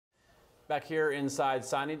Back here inside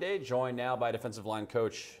signing day, joined now by defensive line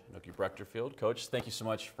coach Inoke Breckterfield. Coach, thank you so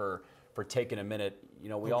much for taking a minute. You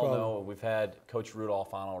know, we all know we've had Coach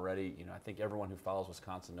Rudolph on already. You know, I think everyone who follows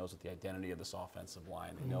Wisconsin knows what the identity of this offensive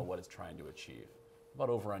line. They know what it's trying to achieve. What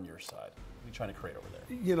about over on your side? What are you trying to create over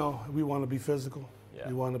there? You know, we want to be physical. Yeah.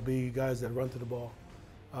 We want to be guys that run to the ball.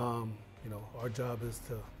 You know, our job is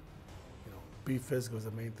to, be physical is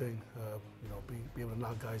the main thing. Be able to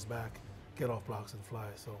knock guys back, get off blocks and fly.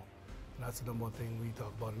 So that's the number one thing we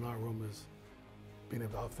talk about in our room is being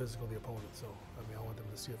able to out-physical the opponent. So, I mean, I want them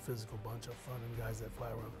to see a physical bunch up front and guys that fly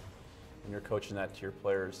around. When you're coaching that to your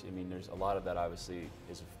players, I mean, there's a lot of that obviously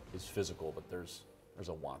is physical, but there's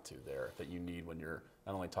a want to there that you need when you're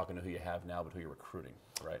not only talking to who you have now, but who you're recruiting,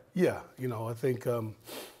 right? Yeah, I think,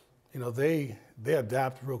 they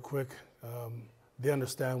adapt real quick. They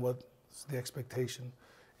understand what's the expectation.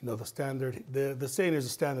 The standard, the saying is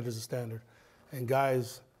a standard, and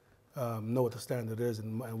guys know what the standard is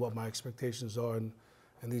and what my expectations are, and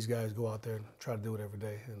these guys go out there and try to do it every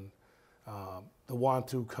day. And the want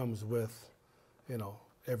to comes with,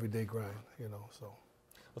 everyday grind, so.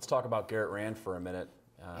 Let's talk about Garrett Rand for a minute.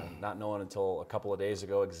 Not knowing until a couple of days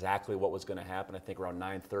ago exactly what was going to happen. I think around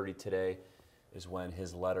 9:30 today is when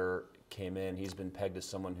his letter came in. He's been pegged as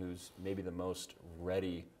someone who's maybe the most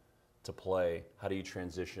ready to play. How do you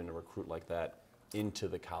transition a recruit like that into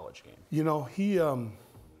the college game? He,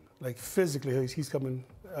 like physically, he's coming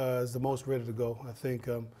as the most ready to go. I think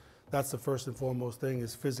that's the first and foremost thing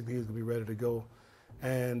is physically he's going to be ready to go.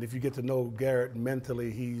 And if you get to know Garrett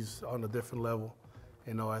mentally, he's on a different level.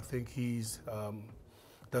 I think he's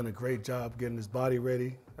done a great job getting his body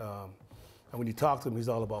ready. And when you talk to him, he's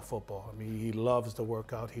all about football. I mean, he loves to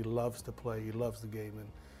work out. He loves to play. He loves the game.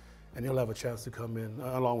 And he'll have a chance to come in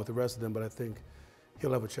along with the rest of them. But I think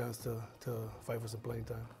he'll have a chance to fight for some playing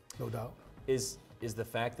time, no doubt. Is the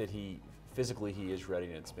fact that he is ready,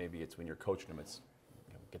 and it's when you're coaching him, it's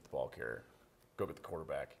get the ball carrier, go get the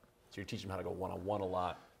quarterback. So you're teaching him how to go one-on-one a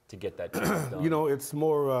lot to get that job done. It's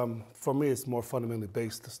more, for me, it's more fundamentally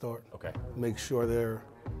based to start. Okay. Make sure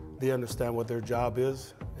they understand what their job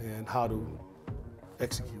is and how to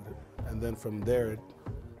execute it. And then from there,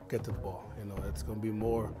 get to the ball. It's going to be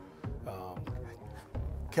more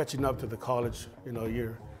catching up to the college.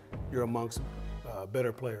 You're amongst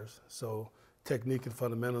better players. So technique and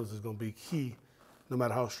fundamentals is going to be key, no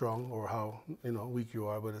matter how strong or how weak you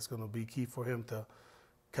are, but it's going to be key for him to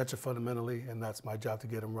catch it fundamentally, and that's my job to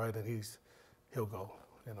get him right, and he'll go.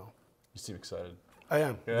 You seem excited. I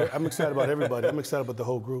am. Yeah. I'm excited about everybody. I'm excited about the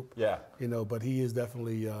whole group. Yeah. But he is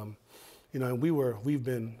definitely, and we've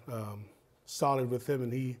been solid with him,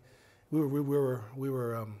 and we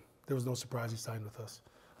were. There was no surprise he signed with us.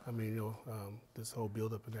 I mean, this whole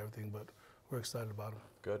build-up and everything, but we're excited about him.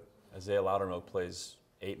 Good. Isaiah Loudermilk plays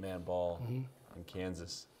 8-man ball in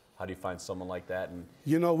Kansas. How do you find someone like that? And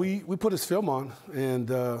we put his film on, and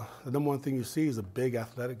the number one thing you see is a big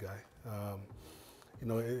athletic guy.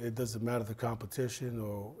 It doesn't matter the competition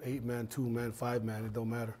or 8-man, 2-man, 5-man. It don't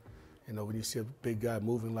matter. When you see a big guy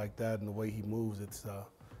moving like that and the way he moves, it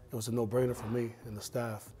was a no-brainer for me and the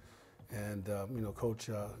staff. And Coach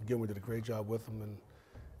Gilmer did a great job with him,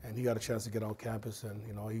 and he got a chance to get on campus. And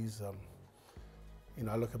he's,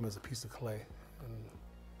 I look at him as a piece of clay, and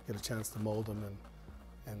get a chance to mold him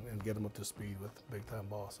and get him up to speed with big-time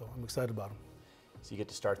ball. So I'm excited about him. So you get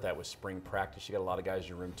to start that with spring practice. You got a lot of guys in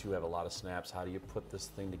your room, too, have a lot of snaps. How do you put this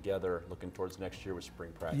thing together looking towards next year with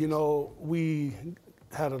spring practice? We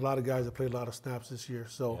had a lot of guys that played a lot of snaps this year.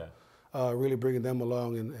 So really bringing them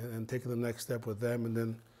along and taking the next step with them. And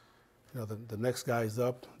then, the next guys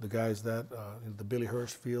up, the guys that, the Billy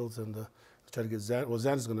Hirschfields and try to get Xander. Well,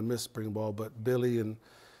 Xander's going to miss spring ball, but Billy and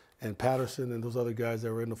Patterson and those other guys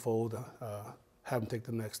that were in the fold, have them take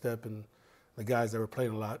the next step. And the guys that were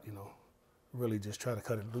playing a lot, really just try to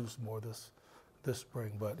cut it loose more this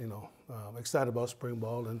spring. But, excited about spring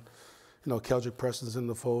ball. And, Keldrick Preston's in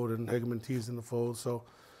the fold and Hegeman T's in the fold. So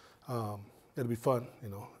it'll be fun,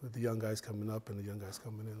 with the young guys coming up and the young guys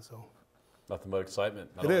coming in. So nothing but excitement.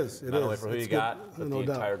 It is. Not only for who you got, but the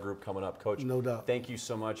entire group coming up. Coach, no doubt. Thank you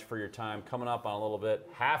so much for your time. Coming up on a little bit,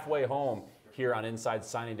 halfway home here on Inside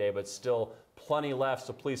Signing Day, but still plenty left,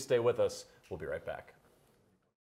 so please stay with us. We'll be right back.